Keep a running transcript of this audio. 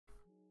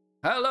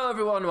Hello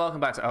everyone, welcome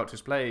back to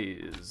Altreus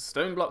Plays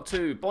Stoneblock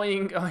 2.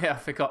 Boing! Oh yeah, I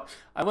forgot.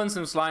 I won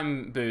some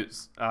slime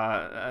boots,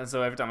 and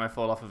so every time I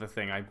fall off of a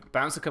thing, I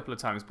bounce a couple of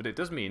times, but it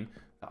does mean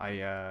that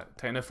I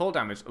take no fall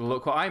damage.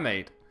 Look what I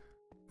made.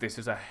 This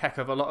is a heck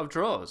of a lot of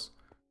drawers.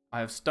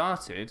 I have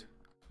started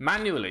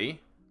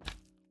manually.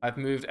 I've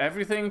moved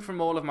everything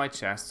from all of my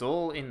chests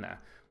all in there,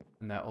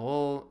 and they're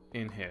all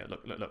in here.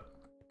 Look, look, look.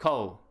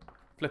 Coal,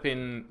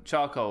 flipping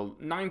charcoal,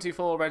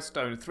 94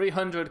 redstone,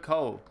 300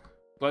 coal.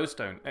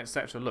 Glowstone,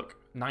 etc. Look,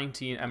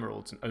 19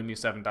 emeralds and only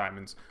 7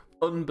 diamonds.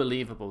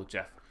 Unbelievable,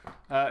 Jeff.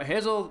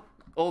 Here's all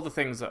the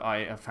things that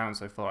I have found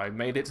so far. I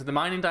made it to the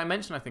mining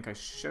dimension. I think I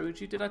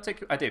showed you. Did I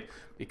take you? I did,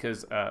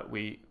 because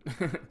we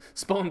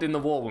spawned in the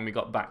wall when we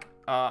got back.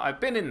 I've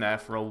been in there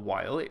for a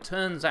while. It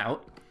turns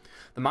out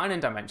the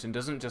mining dimension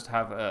doesn't just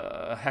have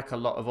a heck of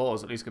a lot of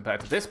ores, at least compared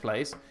to this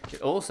place.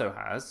 It also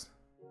has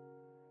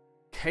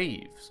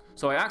caves.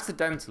 So I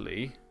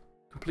accidentally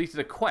completed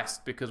a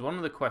quest, because one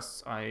of the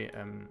quests I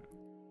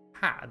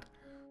had,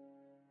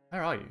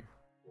 where are you?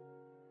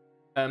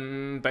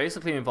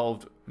 Basically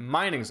involved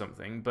mining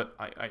something, but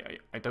I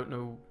don't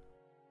know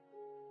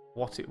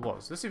what it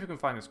was. Let's see if we can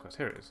find this quest.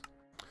 Here it is.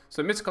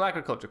 So, mystical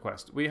agriculture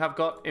quest. We have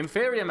got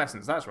inferior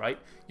essence. That's right.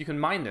 You can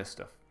mine this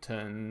stuff,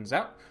 turns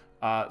out.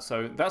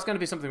 So that's going to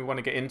be something we want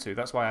to get into.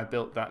 That's why I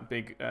built that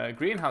big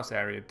greenhouse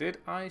area. Did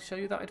I show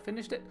you that I'd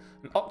finished it?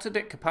 An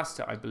octadic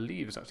capacitor, I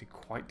believe, is actually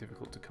quite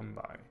difficult to come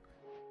by.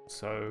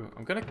 So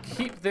I'm going to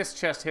keep this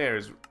chest here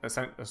as a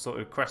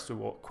sort of quest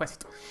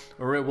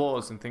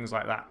rewards and things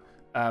like that.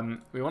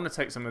 We want to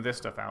take some of this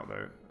stuff out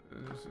though.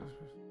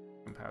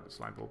 Powder,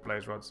 slime ball,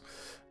 blaze rods.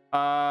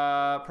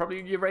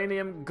 Probably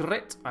uranium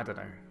grit. I don't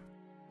know.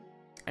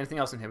 Anything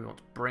else in here we want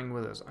to bring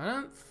with us? I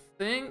don't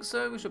think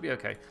so. We should be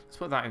okay. Let's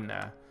put that in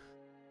there.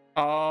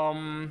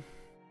 And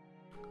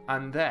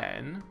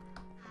then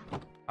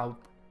I'll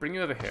bring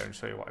you over here and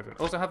show you what I've done.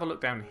 Also have a look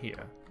down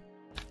here.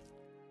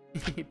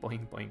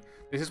 Boing, boing.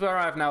 This is where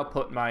I've now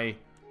put my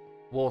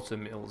water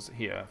mills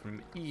here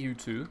from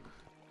EU2.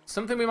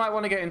 Something we might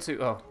want to get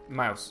into. Oh,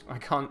 mouse. I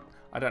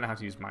don't know how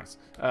to use mice.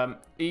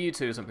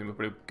 EU2 is something we're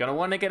probably going to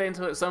want to get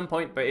into at some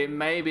point, but it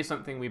may be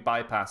something we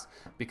bypass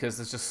because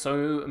there's just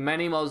so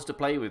many mods to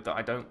play with that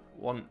I don't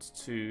want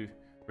to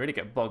really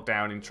get bogged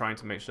down in trying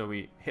to make sure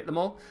we hit them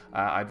all.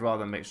 I'd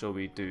rather make sure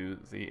we do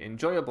the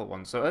enjoyable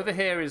ones. So over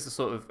here is the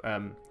sort of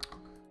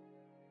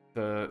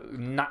the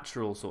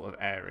natural sort of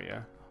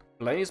area.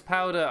 Blaze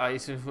powder, I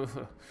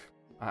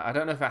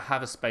don't know if I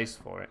have a space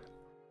for it.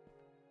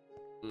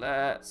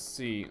 Let's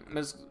see.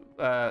 There's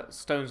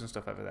stones and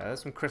stuff over there.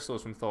 There's some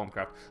crystals from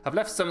Thorncraft. I've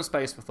left some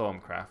space for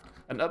Thorncraft.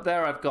 And up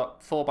there I've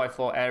got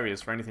 4x4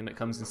 areas for anything that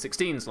comes in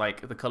 16s,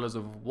 like the colours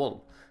of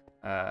wool.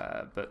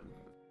 But,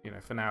 you know,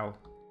 for now,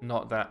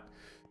 not that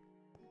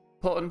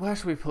important. Where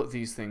should we put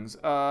these things?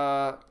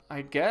 I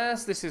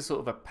guess this is sort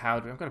of a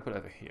powder. I'm going to put it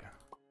over here.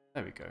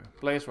 There we go.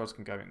 Blaze rods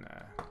can go in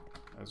there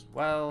as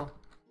well.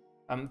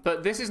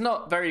 But this is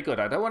not very good.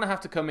 I don't want to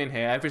have to come in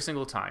here every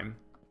single time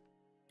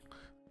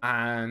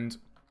and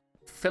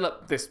fill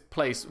up this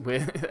place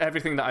with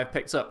everything that I've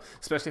picked up.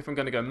 Especially if I'm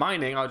going to go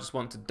mining, I just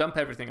want to dump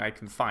everything I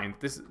can find.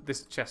 This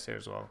chest here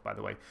as well, by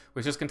the way,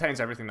 which just contains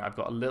everything that I've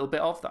got a little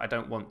bit of that I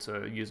don't want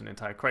to use an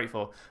entire crate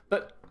for.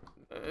 But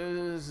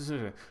I'm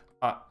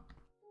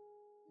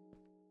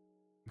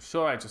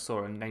sure I just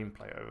saw a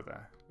nameplate over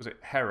there. Was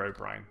it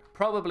Herobrine?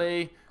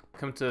 Probably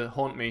come to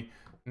haunt me,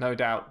 no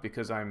doubt,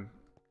 because I'm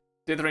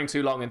dithering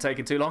too long and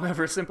taking too long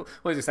over a simple...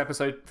 What is this,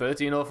 episode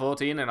 13 or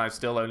 14? And I've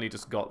still only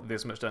just got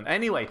this much done.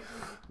 Anyway,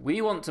 we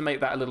want to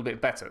make that a little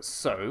bit better.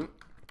 So,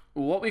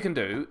 what we can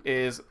do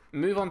is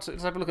move on to...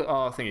 Let's have a look at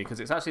our thingy, because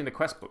it's actually in the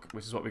quest book,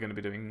 which is what we're going to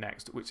be doing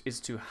next, which is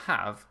to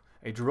have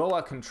a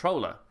drawer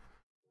controller.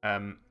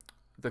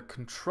 The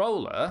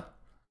controller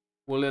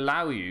will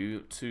allow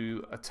you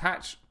to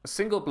attach a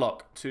single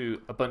block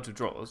to a bunch of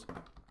drawers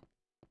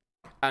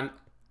and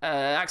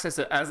access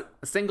it as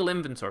a single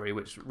inventory,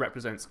 which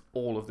represents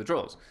all of the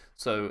drawers.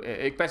 So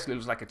it basically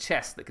looks like a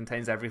chest that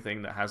contains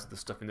everything that has the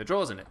stuff in the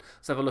drawers in it.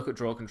 Let's have a look at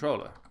drawer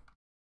controller.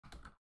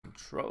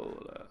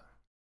 Controller.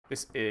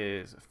 This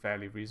is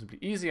fairly reasonably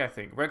easy, I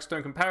think.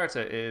 Redstone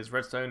comparator is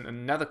redstone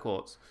and nether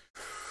quartz.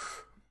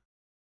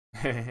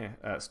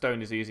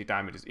 Stone is easy,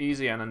 diamond is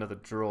easy, and another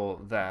drawer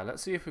there.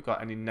 Let's see if we've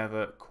got any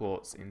nether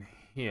quartz in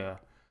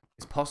here.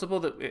 It's possible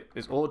that it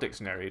is all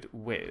dictionaried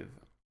with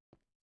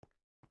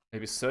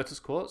maybe Certus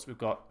quartz. We've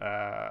got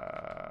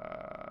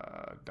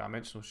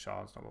dimensional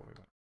shards, not what we've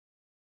got.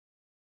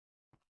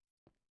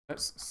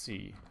 Let's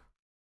see.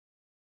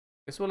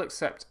 This will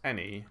accept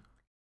any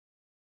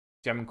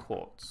gem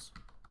quartz.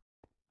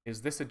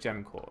 Is this a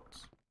gem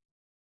quartz?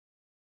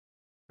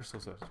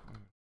 Crystal Certus.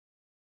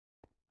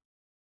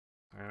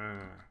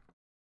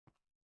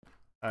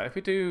 If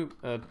we do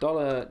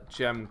 $1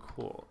 gem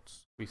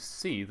quartz, we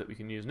see that we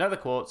can use nether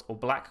quartz or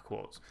black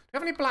quartz. Do we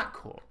have any black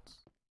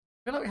quartz?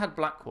 I feel like we had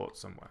black quartz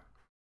somewhere.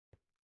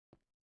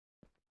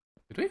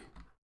 Did we?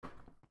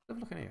 Have a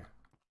look in here.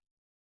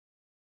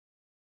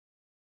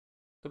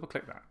 Double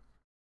click that.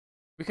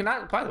 We can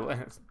add, by the way,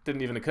 it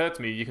didn't even occur to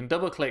me, you can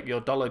double click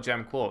your dollar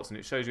gem quartz and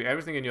it shows you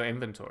everything in your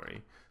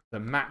inventory that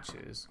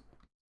matches.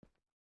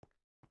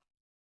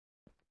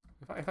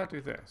 If I do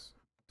this,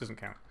 it doesn't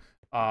count.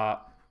 I'm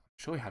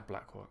sure we had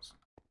black quartz.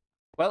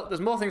 Well,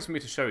 there's more things for me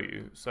to show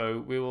you,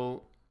 so we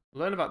will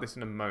learn about this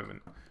in a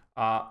moment.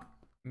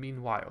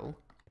 Meanwhile,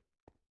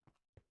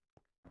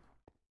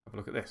 have a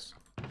look at this.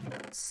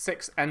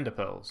 6 ender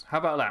pearls. How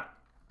about that?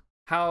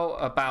 How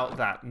about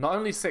that? Not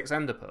only 6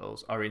 ender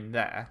pearls are in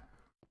there,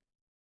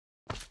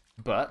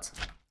 but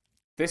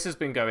this has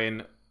been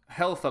going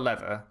hell for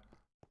leather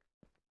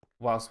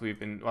whilst I've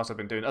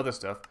been doing other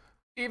stuff.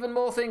 Even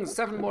more things,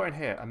 7 more in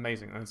here.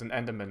 Amazing. There's an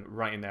enderman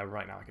right in there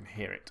right now. I can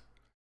hear it.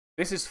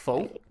 This is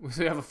full.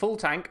 So we have a full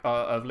tank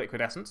of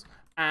liquid essence,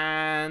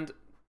 and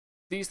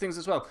these things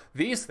as well.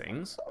 These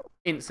things,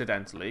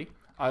 incidentally,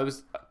 I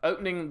was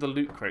opening the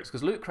loot crates,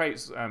 because loot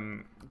crates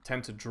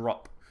tend to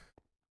drop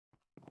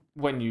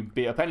when you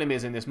beat up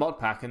enemies in this mod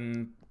pack,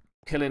 and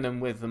killing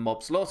them with the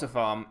mob slaughter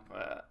farm,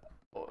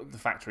 the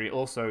factory,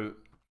 also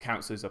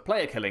counts as a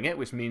player killing it,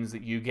 which means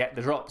that you get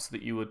the drops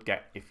that you would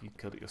get if you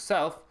killed it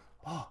yourself.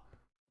 Oh,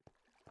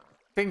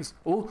 things.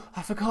 Oh,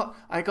 I forgot.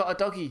 I got a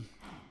doggy.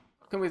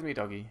 Come with me,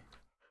 doggy.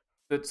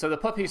 So the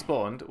puppy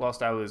spawned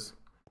whilst I was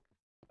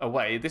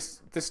away.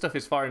 This stuff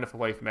is far enough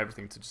away from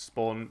everything to just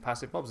spawn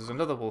passive mobs. There's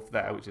another wolf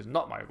there, which is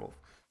not my wolf.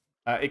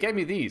 It gave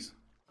me these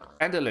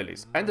ender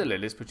lilies. Ender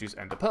lilies produce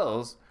ender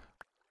pearls.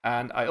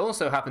 And I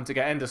also happened to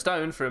get ender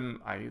stone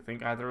from, I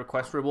think, either a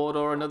quest reward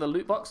or another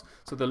loot box.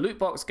 So the loot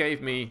box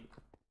gave me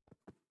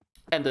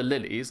ender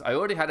lilies. I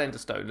already had ender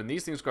stone, and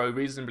these things grow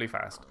reasonably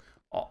fast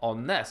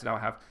on there. So now I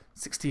have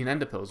 16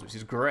 ender pearls, which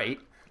is great.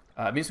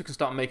 It means we can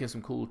start making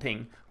some cool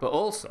ting. But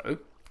also,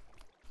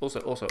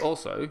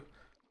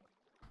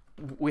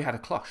 we had a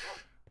cloche.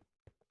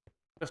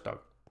 Just dog.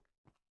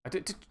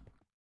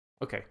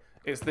 Okay.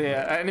 It's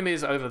the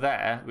enemies over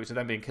there, which are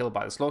then being killed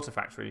by the slaughter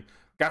factory,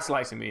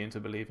 gaslighting me into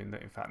believing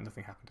that, in fact,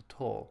 nothing happened at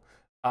all.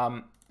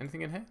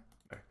 Anything in here?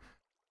 No.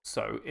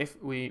 So,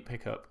 if we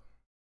pick up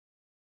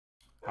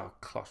our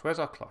cloche. Where's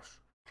our cloche?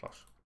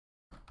 Cloche.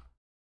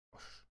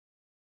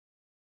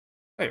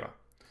 There you are.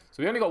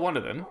 So, we only got one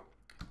of them.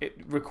 It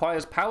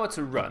requires power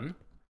to run.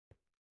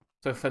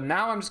 So, for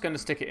now, I'm just going to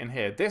stick it in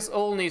here. This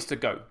all needs to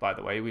go, by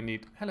the way. We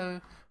need...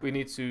 Hello. We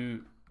need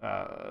to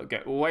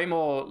get way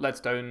more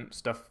leadstone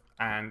stuff.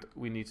 And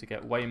we need to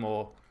get way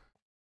more,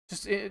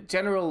 just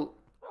general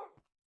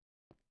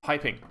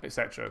piping,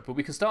 etc. But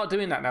we can start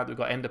doing that now that we've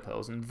got ender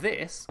pearls, and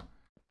this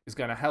is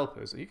going to help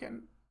us.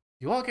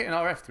 You are getting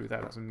RF through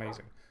there. That's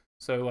amazing.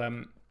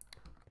 So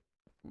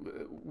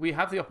we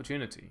have the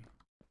opportunity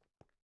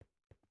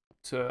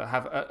to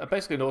have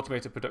basically an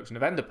automated production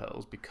of ender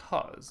pearls,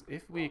 because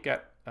if we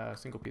get a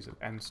single piece of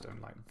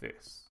endstone like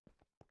this,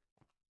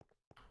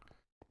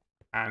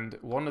 and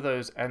one of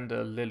those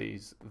ender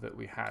lilies that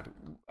we had,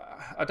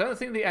 I don't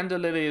think the ender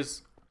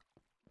lilies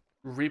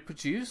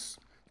reproduce.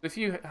 If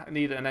you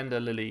need an ender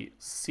lily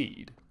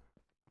seed,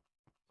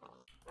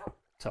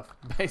 tough.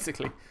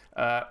 Basically,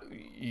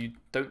 you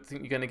don't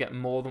think you're going to get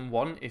more than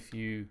one if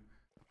you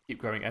keep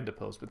growing ender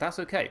pearls, but that's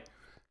okay.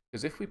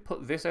 Because if we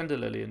put this ender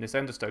lily and this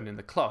ender stone in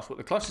the cloche, what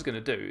the cloche is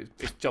going to do,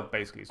 its job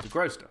basically is to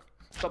grow stuff.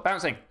 Stop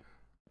bouncing.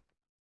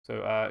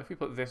 So if we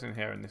put this in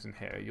here and this in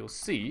here, you'll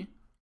see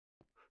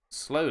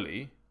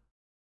slowly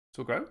this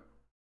will grow.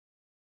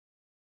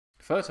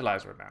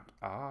 Fertilizer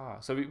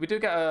amount. So we do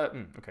get a...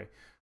 okay.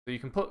 So you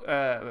can put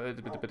a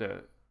bit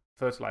of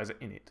fertilizer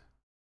in it.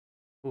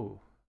 Ooh.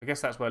 I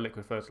guess that's where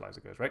liquid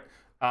fertilizer goes, right?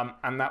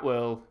 And that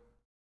will,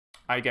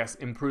 I guess,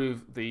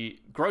 improve the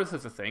growth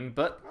of the thing.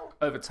 But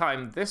over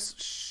time, this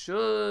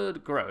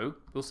should grow,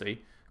 we'll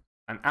see,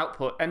 and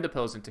output ender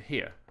pearls into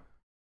here.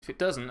 If it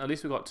doesn't, at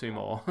least we've got 2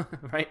 more,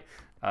 right?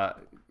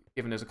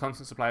 Given there's a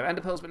constant supply of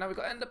ender pearls, but now we've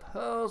got ender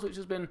pearls, which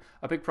has been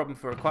a big problem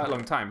for quite a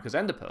long time, because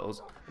ender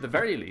pearls, at the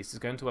very least, is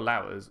going to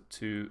allow us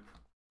to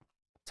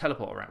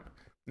teleport around,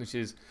 which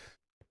is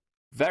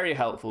very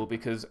helpful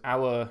because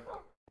our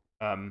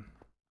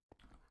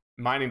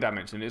mining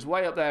dimension is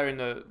way up there in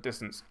the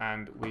distance,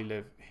 and we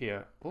live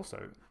here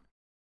also.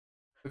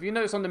 Have you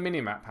noticed on the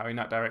minimap how in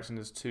that direction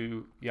there's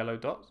 2 yellow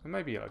dots? Or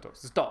maybe yellow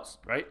dots. There's dots,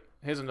 right?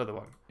 Here's another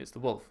one. It's the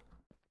wolf.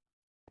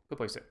 Good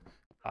boy, sit.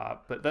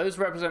 But those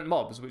represent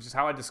mobs, which is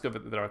how I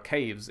discovered that there are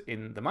caves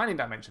in the mining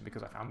dimension,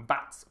 because I found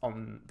bats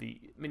on the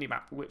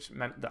minimap, which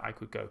meant that I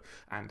could go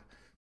and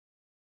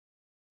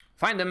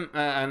find them.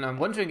 And I'm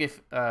wondering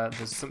if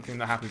there's something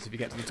that happens if you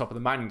get to the top of the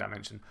mining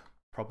dimension.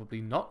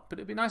 Probably not, but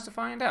it'd be nice to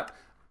find out.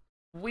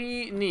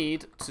 We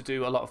need to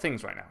do a lot of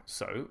things right now.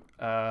 So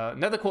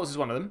nether quartz is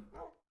one of them,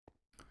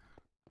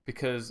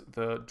 because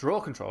the draw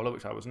controller,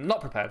 which I was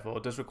not prepared for,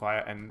 does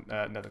require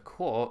nether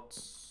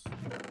quartz.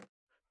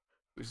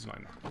 Which is not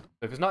in there.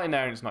 So if it's not in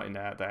there and it's not in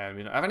there, then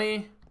we don't have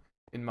any,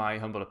 in my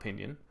humble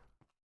opinion.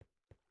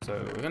 So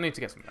we're going to need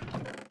to get some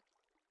there.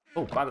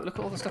 Oh, by the way, look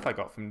at all the stuff I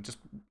got from just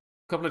a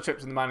couple of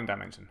trips in the mining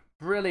dimension.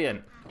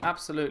 Brilliant.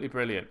 Absolutely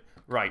brilliant.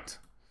 Right.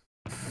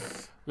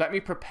 Let me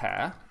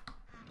prepare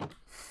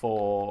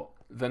for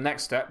the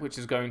next step, which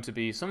is going to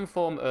be some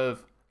form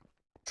of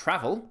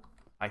travel,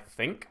 I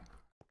think.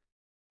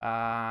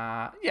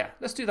 Yeah,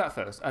 let's do that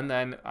first. And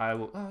then I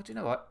will... Oh, do you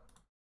know what?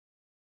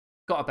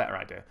 Got a better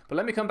idea. But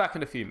let me come back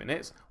in a few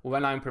minutes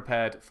when I'm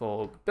prepared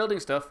for building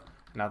stuff,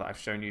 now that I've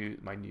shown you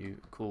my new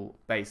cool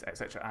base,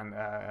 etc.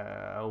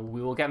 And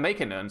we will get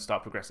making it and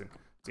start progressing.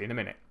 See you in a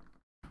minute.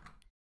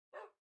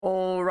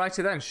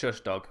 Alrighty then,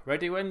 shush dog.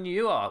 Ready when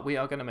you are. We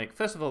are going to make,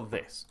 first of all,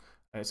 this.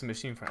 It's a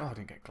machine frame. Oh, I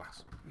didn't get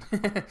glass.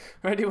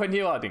 Ready when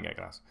you are, didn't get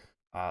glass.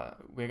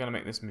 We're going to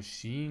make this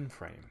machine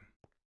frame.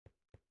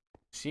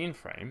 Machine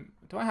frame.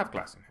 Do I have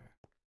glass in here?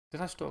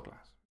 Did I store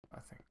glass? I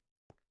think.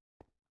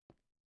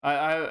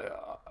 I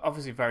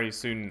obviously very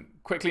soon,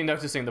 quickly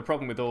noticing the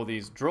problem with all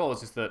these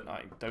drawers is that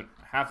I don't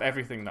have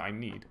everything that I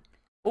need.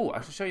 Oh,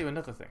 I should show you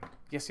another thing.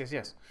 Yes.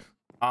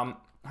 Have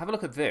a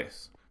look at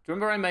this. Do you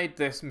remember I made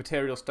this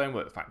material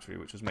stonework factory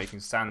which was making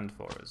sand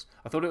for us?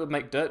 I thought it would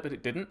make dirt, but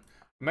it didn't.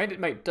 I made it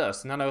make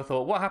dust, and then I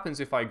thought, what happens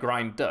if I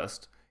grind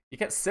dust? You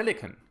get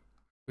silicon,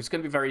 which is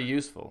going to be very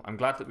useful. I'm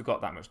glad that we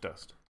got that much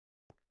dust,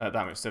 that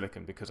much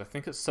silicon, because I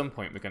think at some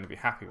point we're going to be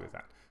happy with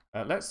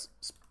that. Let's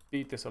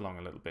speed this along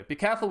a little bit. Be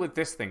careful with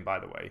this thing, by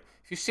the way.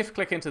 If you shift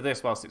click into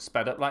this whilst it's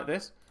sped up like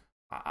this,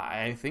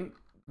 I think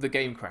the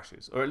game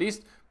crashes, or at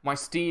least my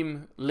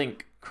Steam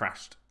link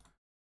crashed.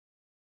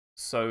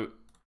 So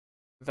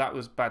that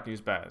was bad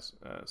news bears.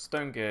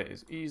 Stone gear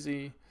is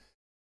easy.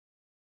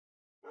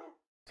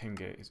 Tin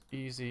gear is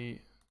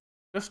easy.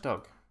 Shush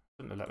dog.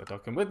 Shouldn't have let the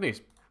dog come with me.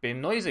 It's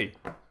being noisy.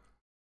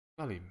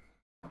 Golly.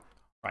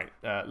 Right,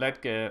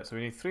 lead gear. So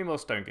we need 3 more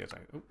stone gears.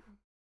 Oh.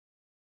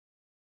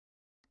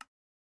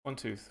 1,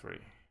 2, 3.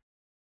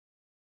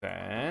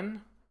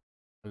 Then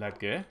lead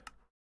gear.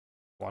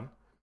 1.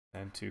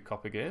 Then 2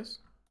 copper gears.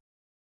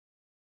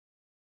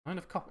 9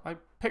 of copper. I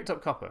picked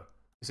up copper.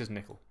 This is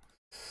nickel.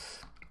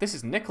 This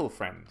is nickel,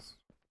 friends.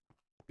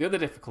 The other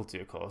difficulty,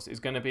 of course, is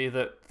going to be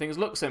that things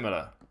look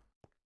similar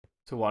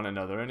to one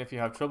another, and if you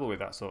have trouble with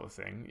that sort of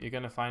thing, you're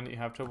going to find that you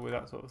have trouble with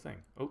that sort of thing.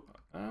 Oh,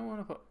 I don't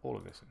want to put all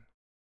of this in.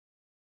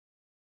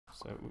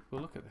 So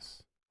we'll look at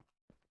this.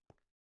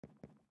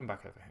 Come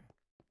back over here.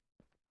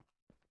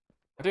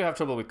 I do have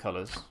trouble with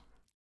colours,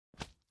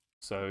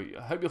 so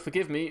I hope you'll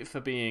forgive me for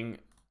being,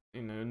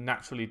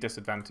 naturally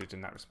disadvantaged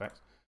in that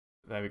respect.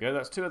 There we go.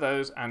 That's 2 of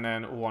those, and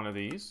then 1 of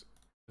these.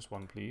 Just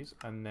 1, please,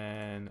 and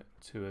then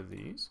 2 of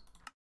these.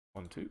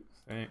 1, 2.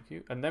 Thank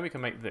you. And then we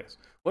can make this.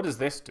 What does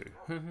this do?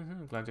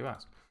 I'm glad you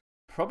asked.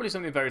 Probably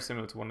something very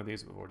similar to one of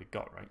these that we've already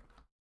got, right?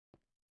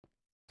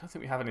 I don't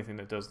think we have anything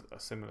that does a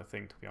similar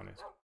thing, to be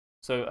honest.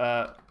 So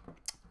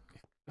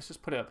let's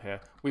just put it up here.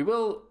 We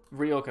will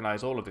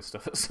reorganize all of this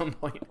stuff at some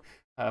point.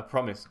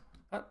 Promise.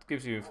 That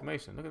gives you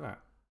information. Look at that.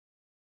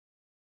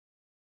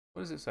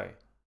 What does it say?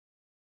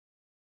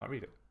 I'll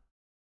read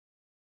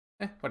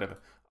it. Whatever.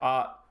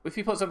 If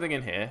you put something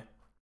in here,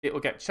 it will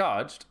get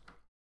charged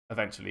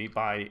eventually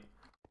by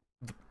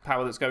the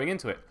power that's going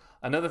into it.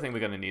 Another thing we're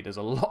going to need is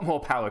a lot more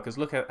power, because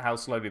look at how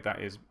slowly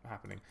that is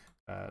happening.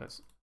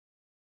 Let's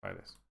try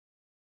this.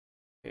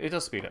 It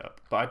does speed it up,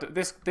 but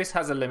this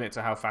has a limit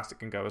to how fast it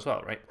can go as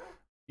well, right?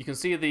 You can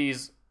see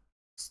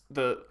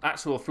the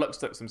actual flux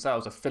ducts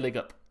themselves are filling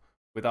up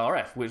with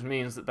RF, which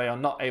means that they are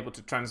not able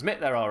to transmit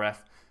their RF.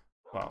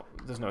 Well,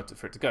 there's nowhere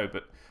for it to go,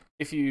 but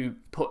if you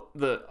put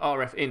the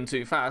RF in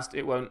too fast,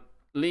 it won't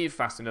leave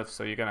fast enough,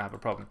 so you're going to have a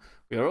problem.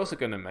 We are also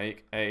going to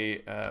make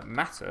a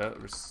matter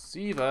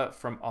receiver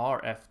from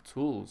RF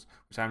tools,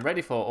 which I'm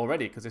ready for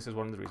already, because this is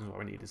one of the reasons why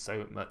we needed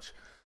so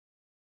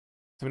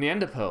many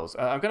ender pearls.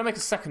 I'm going to make a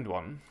second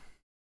one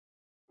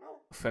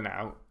for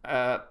now,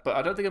 but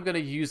I don't think I'm going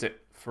to use it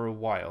for a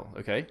while,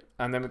 okay?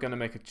 And then we're going to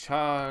make a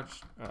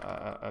charged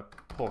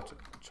porter.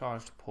 Now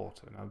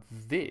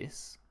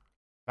this,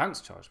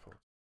 advanced charge porter,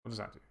 what does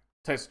that do?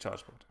 Taste of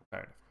charge porter,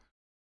 fair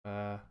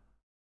enough.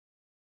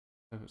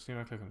 See if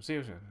I click on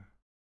see.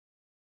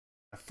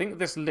 I think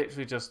this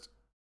literally just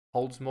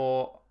holds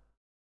more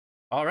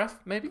RF,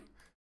 maybe?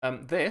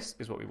 This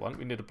is what we want.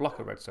 We need a block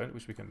of redstone,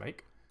 which we can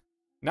make.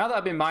 Now that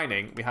I've been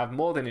mining, we have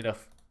more than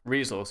enough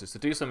resources to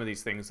do some of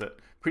these things that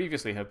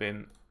previously have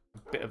been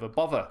a bit of a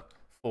bother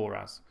for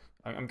us.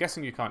 I'm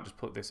guessing you can't just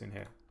put this in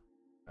here.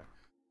 Okay.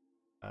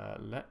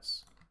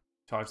 Let's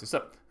charge this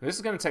up. This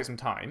is going to take some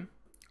time.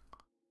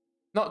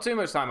 Not too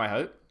much time, I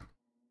hope.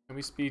 Can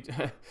we speed...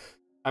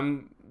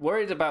 I'm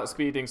worried about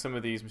speeding some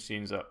of these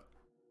machines up,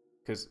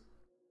 because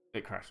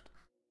it crashed.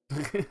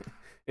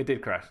 It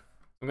did crash.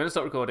 I'm going to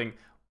stop recording.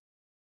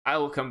 I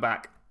will come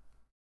back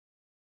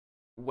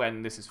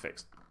when this is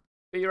fixed.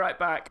 Be right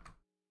back.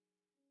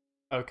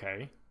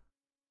 Okay.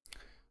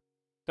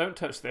 Don't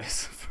touch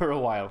this for a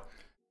while.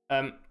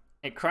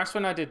 It crashed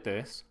when I did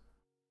this,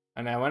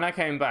 and then when I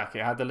came back,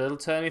 it had the little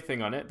turny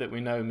thing on it that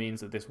we know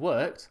means that this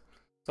worked.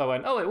 So I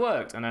went, oh, it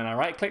worked, and then I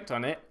right-clicked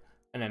on it,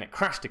 and then it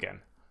crashed again.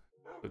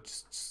 So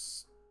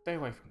just stay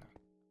away from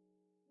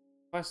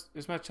that.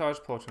 Is my charge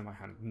porter in my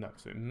hand? No,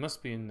 so it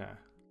must be in there.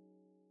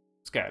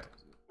 Scared.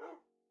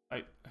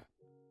 Oh,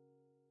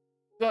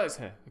 it's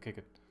here. Okay,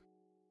 good.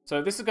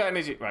 So this has got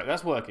energy. Right,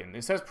 that's working.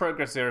 It says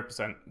progress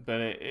 0%,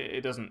 but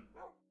it doesn't.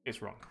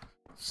 It's wrong.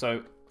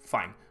 So,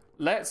 fine.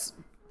 Let's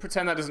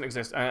pretend that doesn't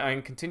exist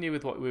and continue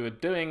with what we were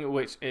doing,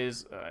 which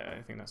is,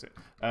 I think that's it.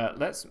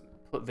 Let's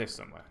put this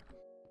somewhere.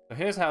 So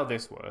here's how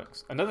this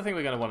works. Another thing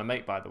we're going to want to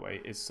make, by the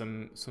way, is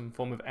some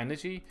form of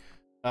energy.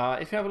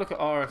 If you have a look at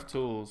RF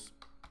tools,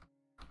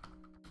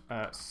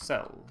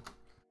 cell,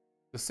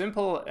 the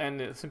simple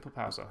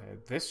power cell here,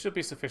 this should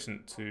be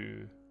sufficient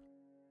to...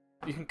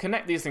 You can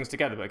connect these things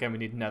together, but again, we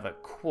need nether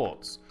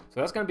quartz. So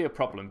that's going to be a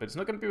problem, but it's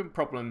not going to be a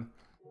problem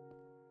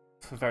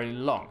for very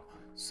long.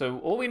 So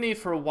all we need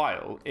for a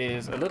while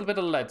is a little bit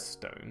of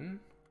leadstone.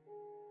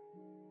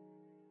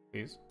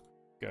 Please,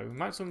 go. We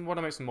might want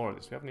to make some more of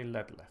this. We have any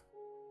lead left?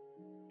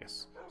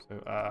 Yes. So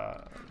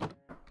a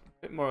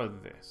bit more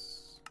of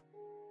this.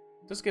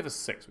 Just give us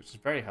 6, which is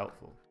very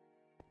helpful.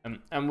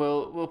 And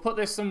we'll put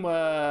this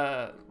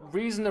somewhere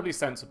reasonably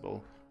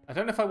sensible. I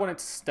don't know if I want it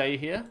to stay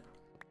here,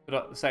 but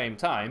at the same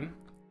time,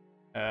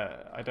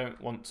 I don't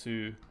want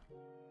to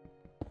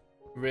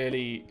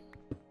really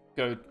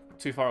go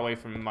too far away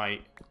from my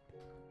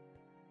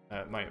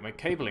my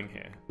cabling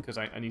here, because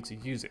I need to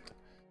use it.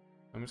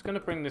 I'm just going to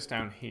bring this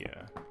down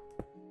here.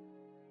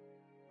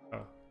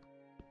 Oh.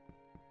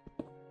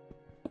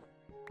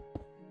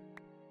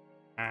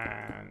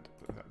 And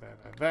put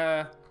that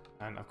there.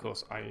 And of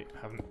course, I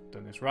haven't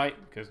done this right,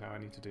 because now I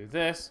need to do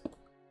this.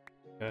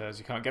 Because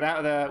you can't get out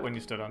of there when you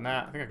stood on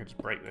that. I think I can just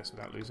break this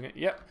without losing it.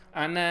 Yep.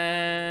 And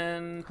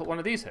then put one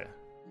of these here.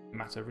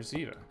 Matter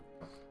receiver.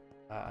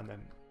 And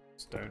then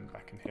stone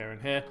back in here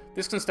and here.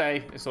 This can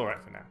stay. It's all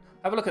right for now.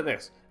 Have a look at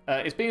this.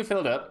 It's being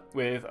filled up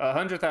with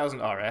 100,000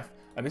 RF.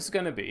 And this is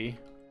going to be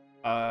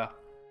a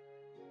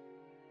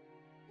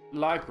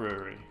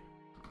library.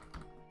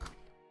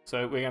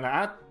 So we're going to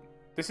add...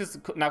 This is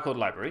now called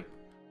library.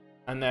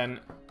 And then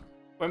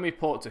when we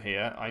port to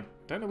here, I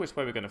don't know which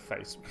way we're going to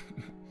face.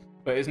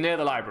 But it's near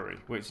the library,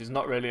 which is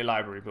not really a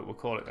library, but we'll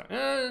call it that.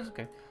 It's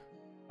okay.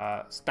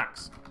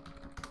 Stacks.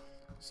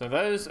 So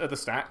those are the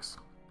stacks.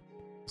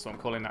 That's what I'm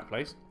calling that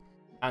place.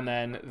 And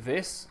then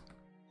this,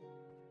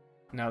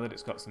 now that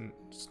it's got some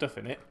stuff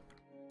in it.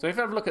 So if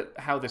you have a look at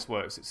how this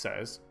works, it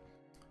says,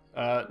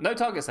 no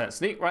target set.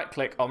 Sneak right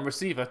click on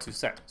receiver to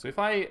set. So if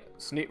I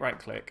sneak right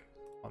click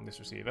on this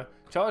receiver,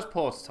 charge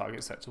port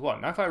target set to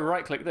 1. Now if I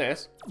right click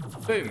this,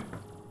 boom,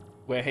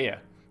 we're here.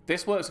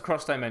 This works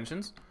across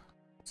dimensions.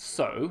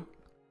 So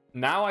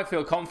now I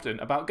feel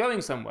confident about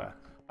going somewhere.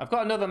 I've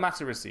got another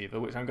matter receiver,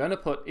 which I'm going to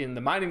put in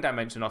the mining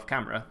dimension off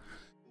camera.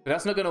 But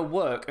that's not going to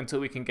work until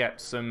we can get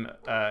some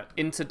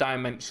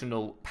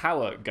interdimensional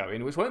power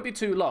going, which won't be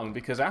too long,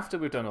 because after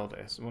we've done all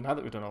this, well, now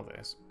that we've done all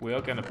this, we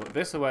are going to put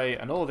this away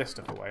and all this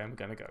stuff away, and we're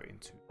going to go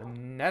into the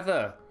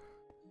nether.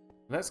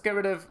 Let's get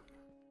rid of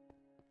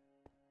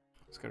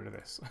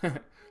this.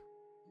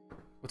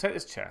 We'll take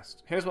this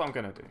chest. Here's what I'm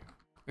going to do.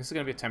 This is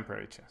going to be a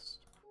temporary chest.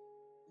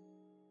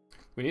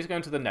 We need to go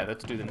into the nether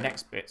to do the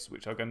next bits,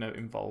 which are going to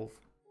involve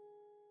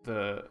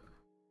the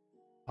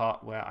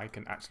part where I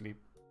can actually...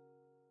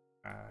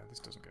 this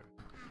doesn't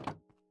go.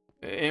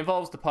 It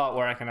involves the part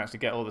where I can actually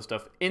get all the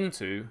stuff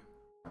into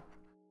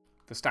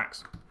the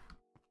stacks,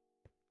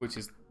 which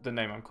is the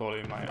name I'm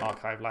calling my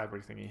archive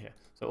library thingy here.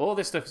 So all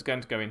this stuff is going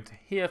to go into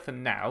here for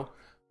now.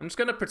 I'm just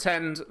going to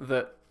pretend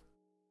that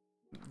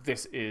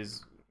this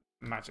is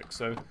magic.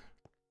 So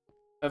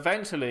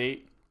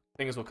eventually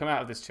things will come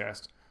out of this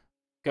chest,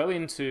 go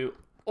into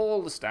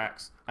all the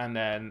stacks, and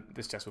then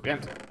this chest will be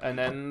empty. And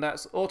then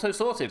that's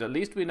auto-sorted. At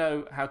least we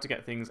know how to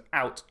get things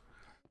out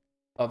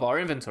of our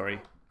inventory.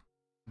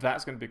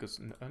 That's going to be good.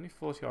 Only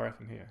 40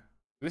 RF in here.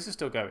 This is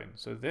still going,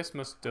 so this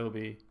must still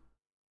be...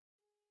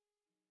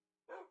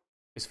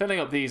 It's filling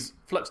up these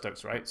flux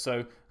ducts, right?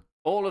 So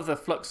all of the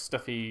flux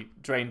stuff he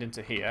drained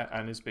into here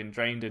and has been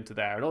drained into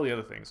there and all the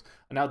other things.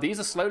 And now these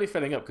are slowly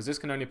filling up because this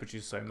can only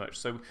produce so much.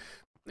 So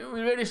we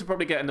really should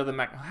probably get another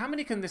mag... How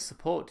many can this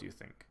support, do you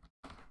think?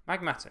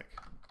 Magmatic.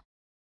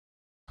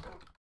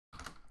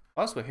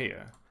 Whilst we're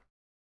here,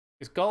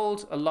 is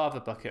gold, a lava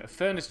bucket, a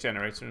furnace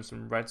generator, and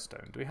some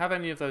redstone. Do we have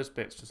any of those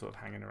bits just sort of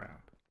hanging around?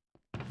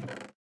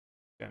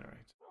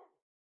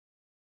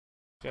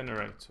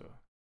 Generator.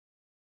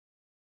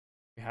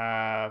 We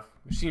have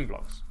machine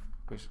blocks,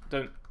 which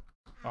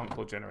aren't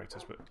called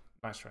generators, but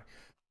nice try.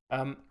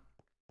 We'll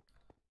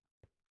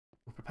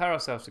prepare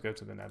ourselves to go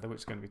to the nether, which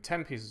is going to be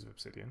 10 pieces of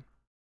obsidian.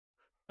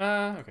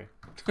 Okay.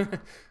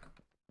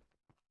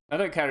 I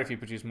don't care if you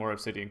produce more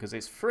obsidian, because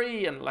it's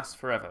free and lasts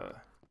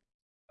forever.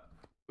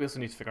 We also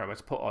need to figure out where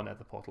to put our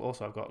nether portal.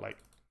 Also, I've got, like,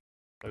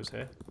 those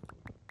here.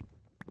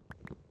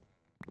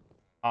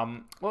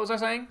 What was I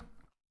saying?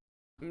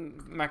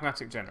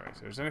 Magmatic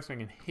generator. Is there anything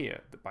in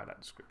here by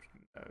that description?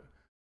 No.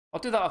 I'll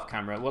do that off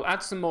camera. We'll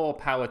add some more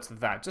power to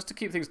that, just to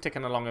keep things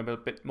ticking along a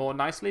bit more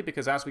nicely,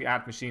 because as we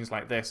add machines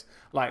like this,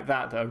 like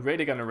that are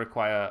really going to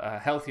require a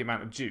healthy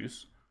amount of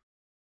juice.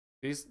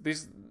 These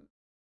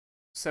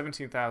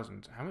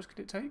 17,000. How much could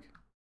it take?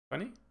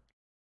 20?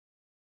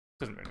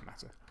 Doesn't really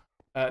matter.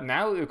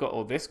 Now that we've got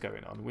all this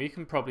going on, we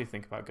can probably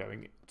think about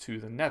going to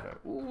the nether.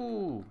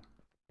 Ooh.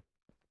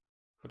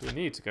 What do we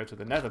need to go to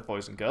the nether,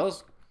 boys and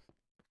girls?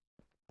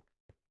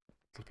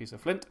 A little piece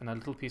of flint and a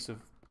little piece of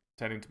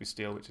pretending to be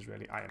steel, which is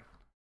really iron.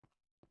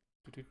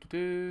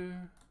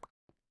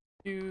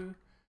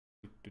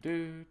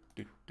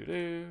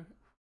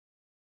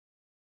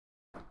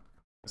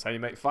 That's how you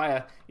make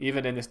fire,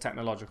 even in this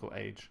technological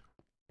age.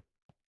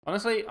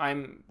 Honestly,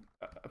 I'm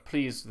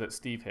pleased that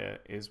Steve here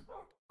is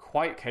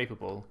quite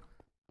capable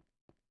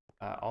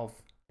of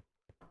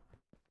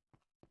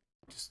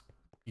just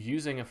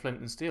using a flint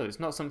and steel. It's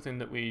not something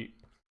that we,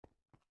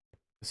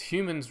 as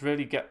humans,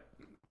 really get.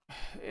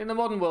 In the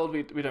modern world,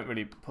 we don't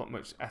really put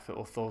much effort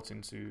or thought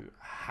into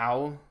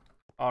how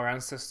our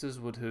ancestors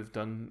would have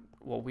done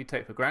what we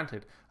take for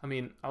granted. I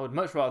mean, I would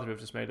much rather have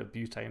just made a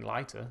butane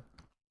lighter.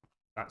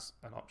 That's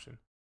an option.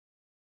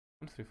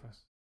 1 through 1.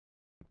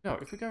 No,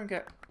 if we go and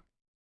get...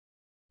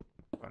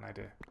 I've got an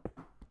idea.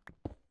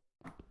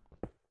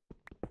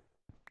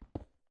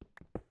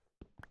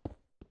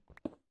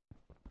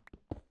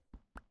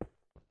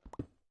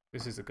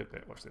 This is a good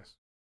bit. Watch this.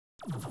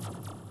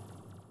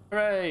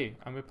 Hooray!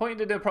 And we're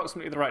pointing in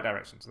approximately the right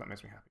direction, so that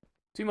makes me happy.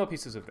 2 more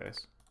pieces of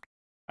this.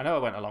 I know I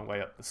went a long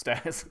way up the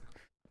stairs.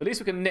 At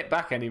least we can nip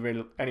back any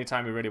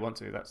time we really want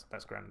to.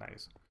 That's grand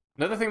nice.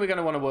 Another thing we're going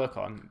to want to work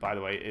on, by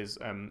the way, is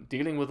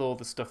dealing with all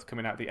the stuff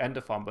coming out the Ender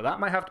farm. But that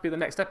might have to be the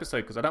next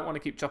episode, because I don't want to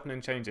keep chopping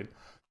and changing.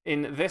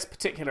 In this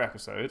particular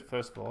episode,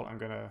 first of all, I'm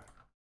going to...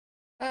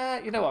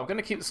 you know what? I'm going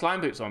to keep the slime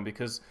boots on,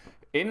 because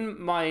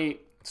in my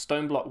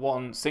Stoneblock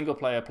 1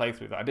 single-player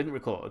playthrough that I didn't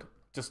record,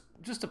 just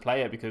to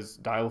play it because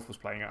Dialf was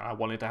playing it and I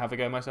wanted to have a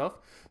go myself,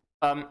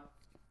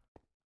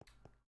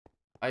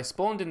 I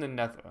spawned in the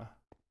Nether,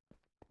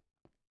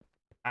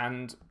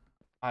 and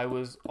I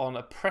was on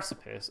a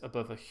precipice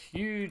above a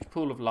huge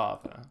pool of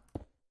lava,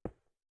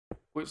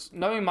 which,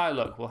 knowing my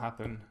luck, will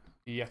happen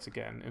yet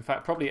again. In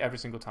fact, probably every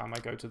single time I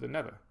go to the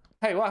Nether.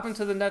 Hey, what happened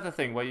to the Nether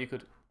thing where you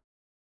could...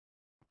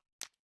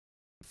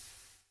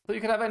 Thought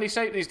you could have any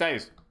shape these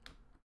days?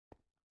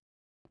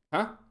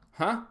 Huh?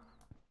 Huh?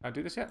 Did I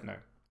do this yet? No.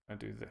 I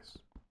do this.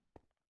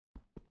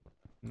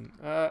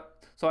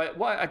 So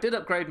I did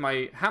upgrade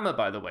my hammer,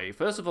 by the way.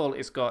 First of all,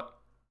 it's got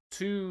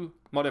 2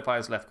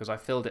 modifiers left because I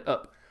filled it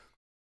up.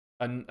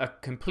 And a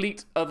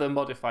complete other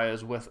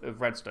modifiers worth of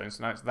redstone,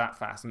 so now it's that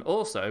fast. And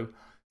also,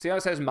 see how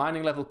it says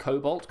mining level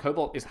cobalt?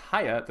 Cobalt is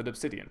higher than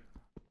obsidian.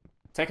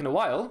 Taken a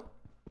while,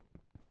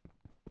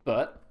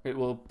 but it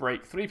will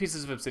break 3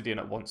 pieces of obsidian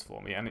at once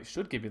for me, and it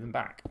should give me them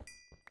back.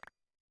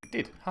 It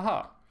did.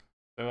 Haha.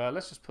 So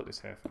let's just put this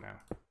here for now.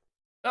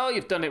 Oh,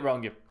 you've done it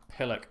wrong, you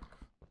pillock.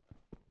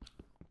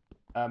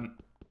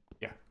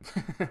 Yeah.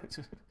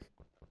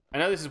 I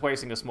know this is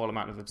wasting a small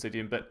amount of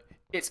obsidian, but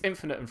it's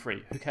infinite and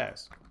free. Who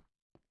cares?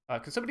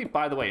 Can somebody,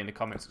 by the way, in the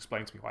comments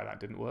explain to me why that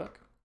didn't work?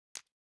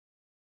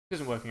 It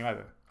isn't working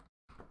either.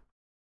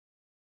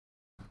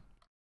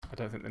 I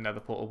don't think the Nether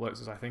portal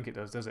works as I think it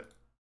does it?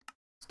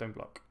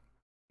 Stoneblock.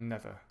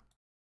 Nether.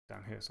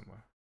 Down here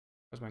somewhere.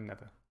 Where's my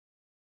Nether?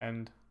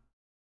 And...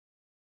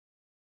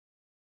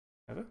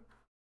 Nether?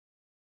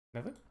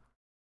 Nether?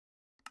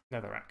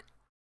 Netherrack.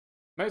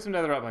 Make some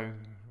netherrack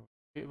biome.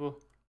 Beautiful.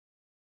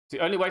 It's the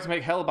only way to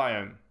make hell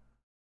biome.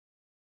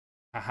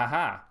 Ha ha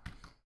ha.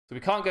 So we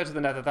can't go to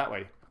the Nether that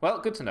way. Well,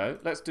 good to know.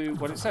 Let's do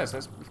what it says.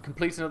 Let's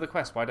complete another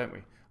quest. Why don't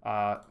we?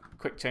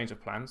 Quick change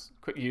of plans.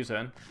 Quick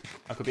U-turn.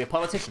 I could be a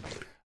politician.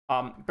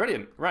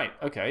 Brilliant. Right.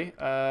 Okay.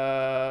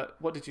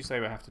 What did you say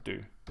we have to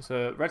do? It's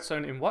a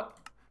redstone in what?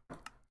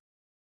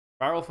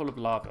 Barrel full of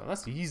lava.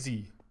 That's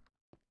easy.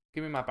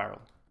 Give me my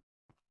barrel.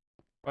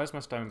 Where's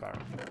my stone barrel?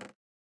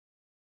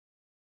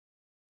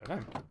 I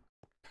don't know.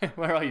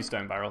 Where are you,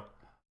 stone barrel?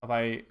 Have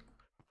I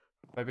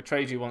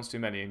betrayed you once too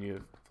many and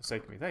you've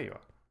forsaken me? There you are.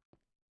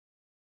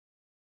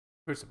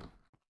 Crucible.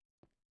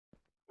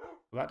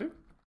 Will that do?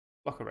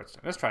 Block of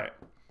redstone. Let's try it.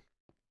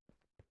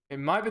 It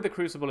might be the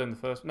crucible in the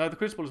first... No, the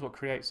crucible is what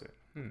creates it.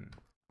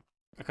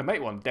 I can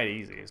make one dead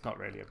easy. It's not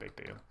really a big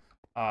deal.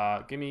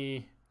 Give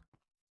me...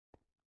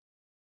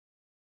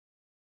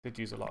 Did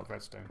use a lot of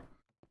redstone.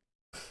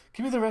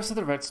 Give me the rest of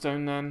the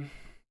redstone then.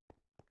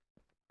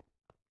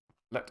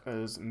 Let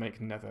us make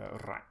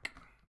netherrack.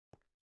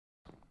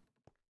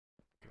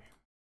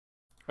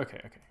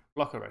 Okay.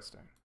 Block of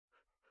redstone.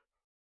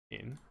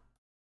 In.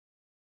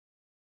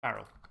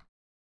 Barrel.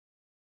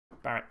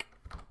 Barrack.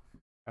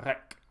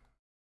 Wreck.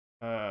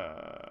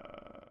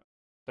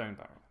 Stone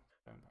barrel.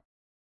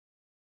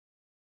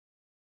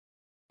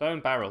 Stone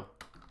barrel.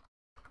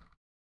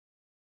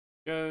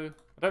 Go.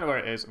 I don't know where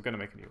it is. I'm going to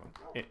make a new one.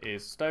 It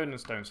is stone and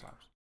stone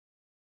slabs.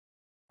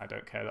 I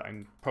don't care that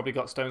I probably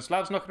got stone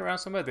slabs knocking around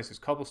somewhere. This is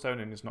cobblestone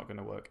and it's not going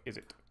to work, is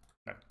it?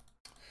 No.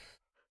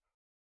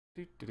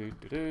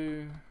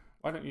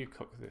 Why don't you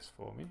cook this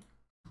for me?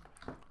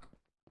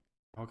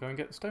 I'll go and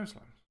get the stone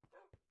slabs.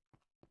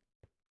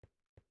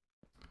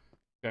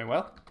 Going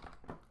well.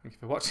 Thank you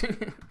for watching.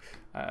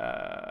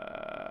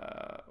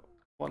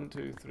 1,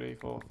 2, 3,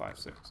 4, 5,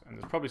 6. And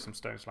there's probably some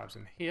stone slabs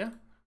in here.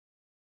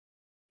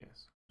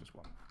 Yes, just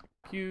one.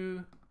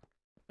 Q.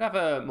 I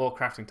have more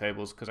crafting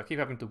tables because I keep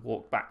having to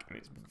walk back and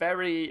it's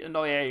very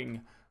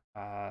annoying.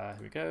 Here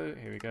we go.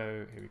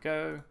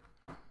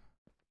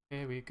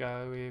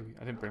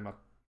 I didn't bring my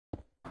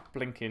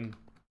blinking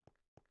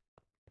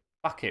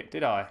bucket,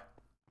 did I?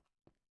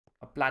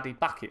 A bloody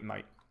bucket,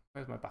 mate.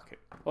 Where's my bucket?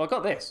 Oh, I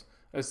got this.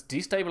 It's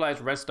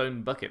destabilized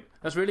redstone bucket.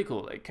 That's really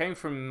cool. It came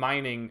from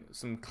mining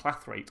some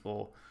clathrate,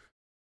 or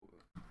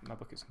my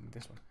bucket's in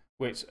this one,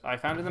 which I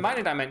found in the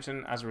mining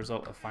dimension as a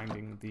result of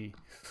finding the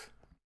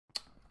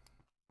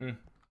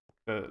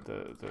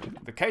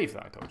cave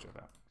that I told you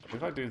about.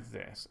 If I do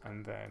this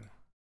and then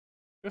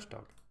just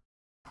dog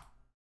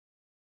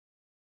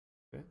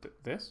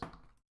this.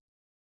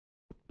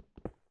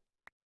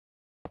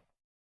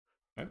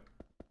 No.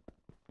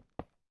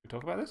 We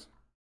talk about this.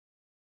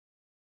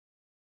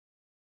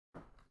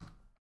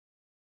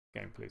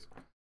 Game, please.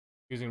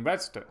 Using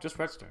redstone, just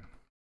redstone.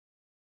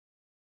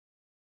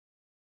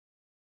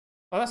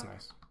 Oh, that's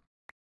nice.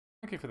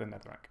 Thank you for the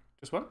netherrack.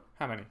 Just one?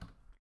 How many?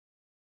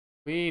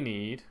 We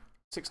need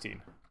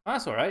 16. Oh,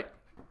 that's all right.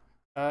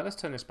 Let's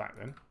turn this back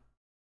then.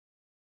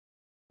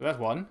 So that's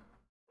one.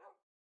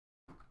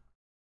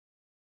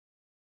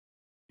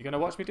 You gonna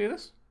watch me do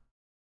this?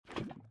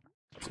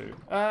 Two.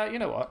 You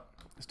know what?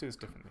 Let's do this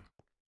differently.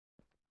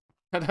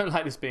 I don't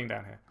like this being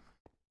down here.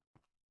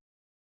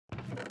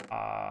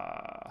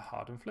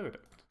 Hardened fluid.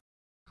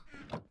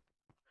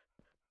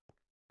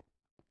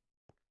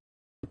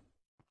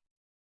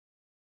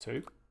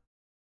 Two.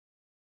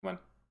 Come on.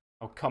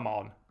 Oh, come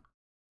on.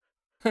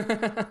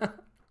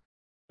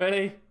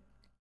 Ready?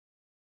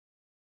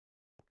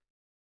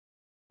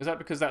 Is that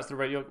because that's the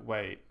rate you're...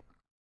 Wait.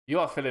 You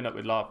are filling up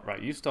with lava.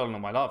 Right, you've stolen all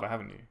my lava,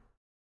 haven't you?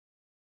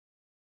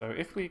 So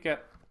if we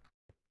get...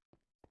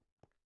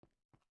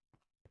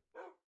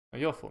 Oh,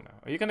 you're full now.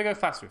 Are you going to go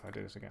faster if I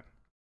do this again?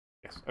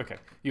 Yes, okay.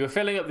 You were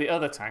filling up the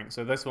other tank,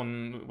 so this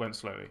one went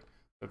slowly.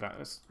 So that,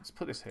 let's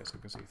put this here so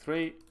we can see.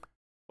 3,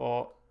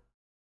 4...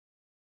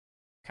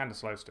 Kind of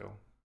slow still,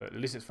 but at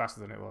least it's faster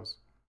than it was.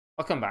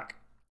 I'll come back.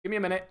 Give me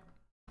a minute.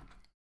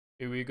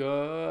 Here we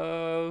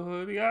go.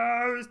 Here we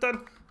go. It's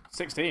done.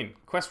 16.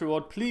 Quest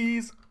reward,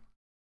 please.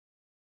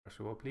 Quest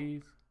reward,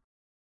 please.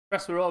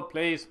 Quest reward,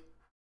 please.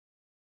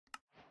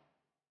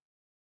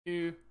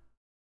 You.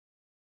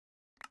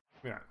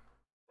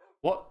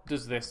 What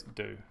does this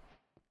do?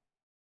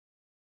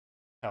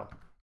 Hell,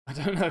 I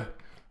don't know.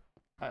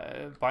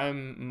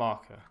 Biome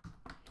marker.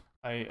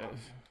 You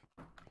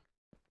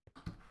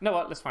know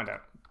what? Let's find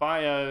out.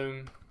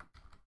 Biome.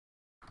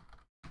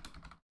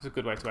 It's a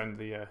good way to end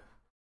the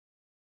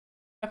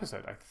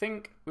episode. I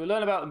think we'll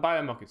learn about the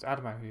biome markers. A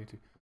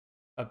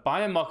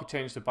biome marker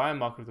changes to biome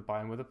marker of the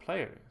biome where the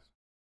player is.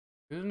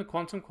 Using the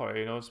quantum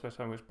query in order to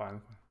specify which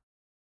biome.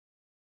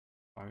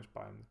 The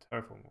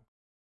terraform.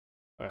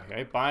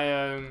 Okay,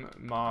 biome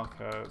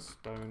marker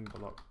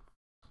Stoneblock.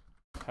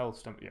 Hell,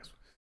 stone. Yes,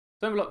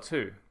 Stoneblock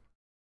 2.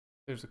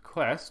 There's a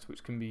quest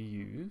which can be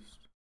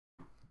used.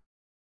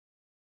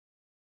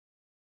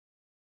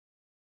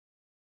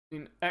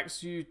 In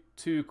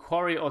XU2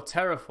 quarry or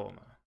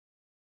terraformer.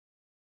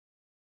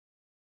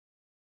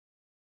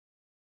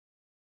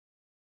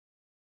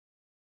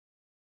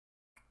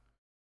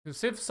 You can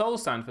sieve soul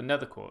sand for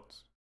nether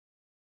quartz.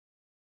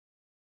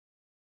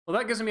 Well,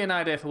 that gives me an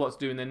idea for what to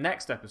do in the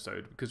next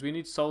episode, because we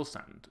need soul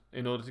sand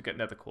in order to get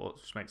nether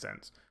quartz, which makes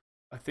sense.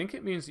 I think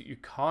it means that you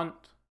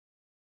can't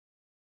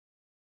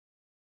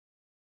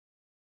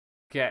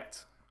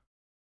get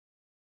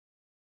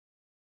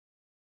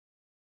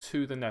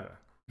to the nether.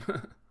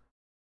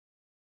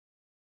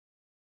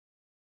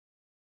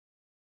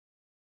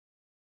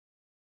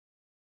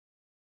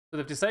 So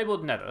they've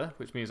disabled nether,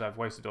 which means I've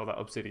wasted all that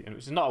obsidian,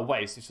 which is not a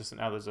waste, it's just that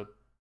now there's a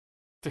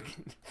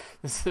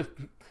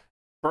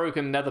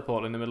broken nether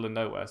portal in the middle of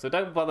nowhere. So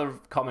don't bother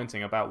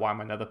commenting about why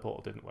my nether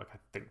portal didn't work. I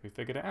think we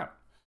figured it out.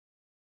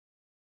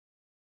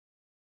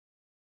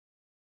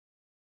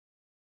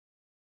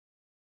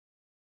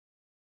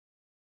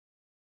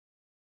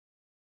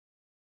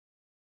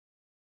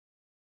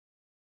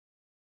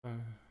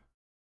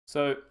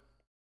 So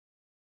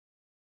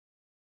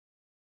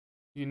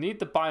you need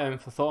the biome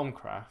for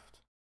Thorncraft.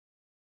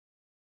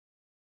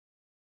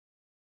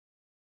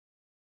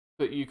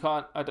 But you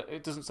can't,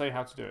 it doesn't say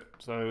how to do it.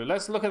 So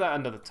let's look at that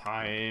another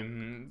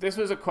time. This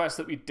was a quest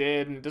that we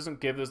did, and it doesn't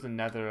give us the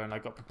nether, and I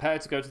got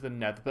prepared to go to the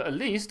nether. But at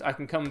least I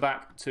can come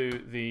back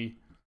to the...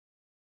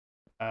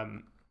 I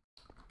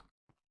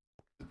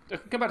can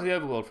come back to the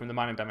overworld from the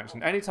mining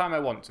dimension anytime I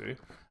want to.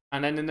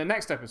 And then in the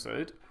next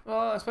episode,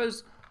 well, I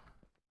suppose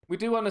we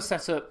do want to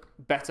set up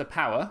better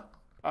power.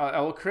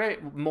 I will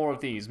create more of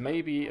these,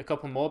 maybe a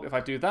couple more, but if I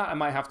do that, I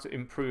might have to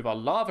improve our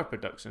lava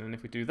production, and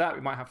if we do that,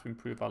 we might have to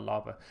improve our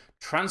lava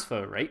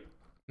transfer rate.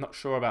 Not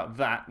sure about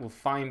that, we'll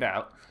find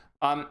out.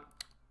 So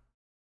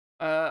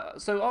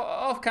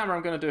off camera,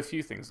 I'm going to do a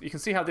few things. You can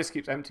see how this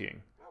keeps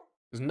emptying.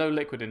 There's no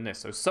liquid in this,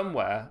 so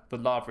somewhere the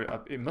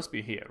lava, it must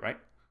be here, right?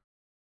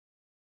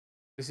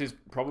 This is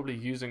probably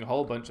using a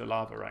whole bunch of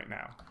lava right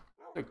now.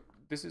 Look,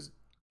 this is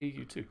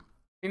EU2.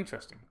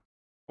 Interesting.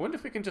 I wonder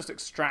if we can just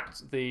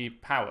extract the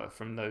power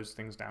from those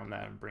things down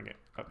there and bring it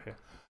up here.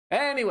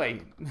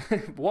 Anyway,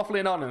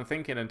 waffling on and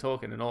thinking and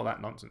talking and all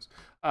that nonsense.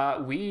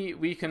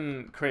 We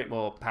can create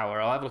more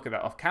power. I'll have a look at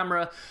that off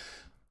camera.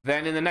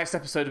 Then in the next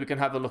episode, we can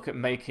have a look at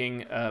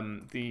making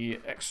the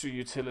extra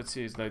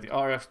utilities, the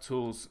RF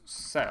tools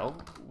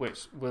cell,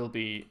 which will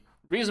be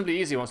reasonably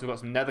easy once we've got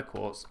some nether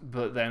quartz.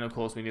 But then, of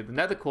course, we need the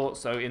nether quartz.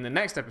 So in the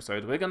next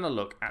episode, we're going to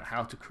look at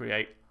how to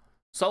create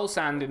soul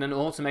sand in an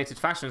automated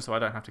fashion so I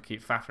don't have to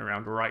keep faffing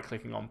around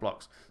right-clicking on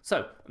blocks.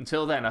 So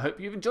until then, I hope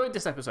you've enjoyed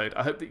this episode.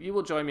 I hope that you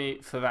will join me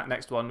for that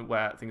next one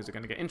where things are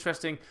going to get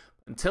interesting.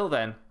 Until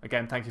then,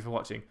 again, thank you for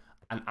watching,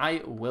 and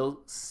I will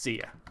see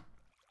ya.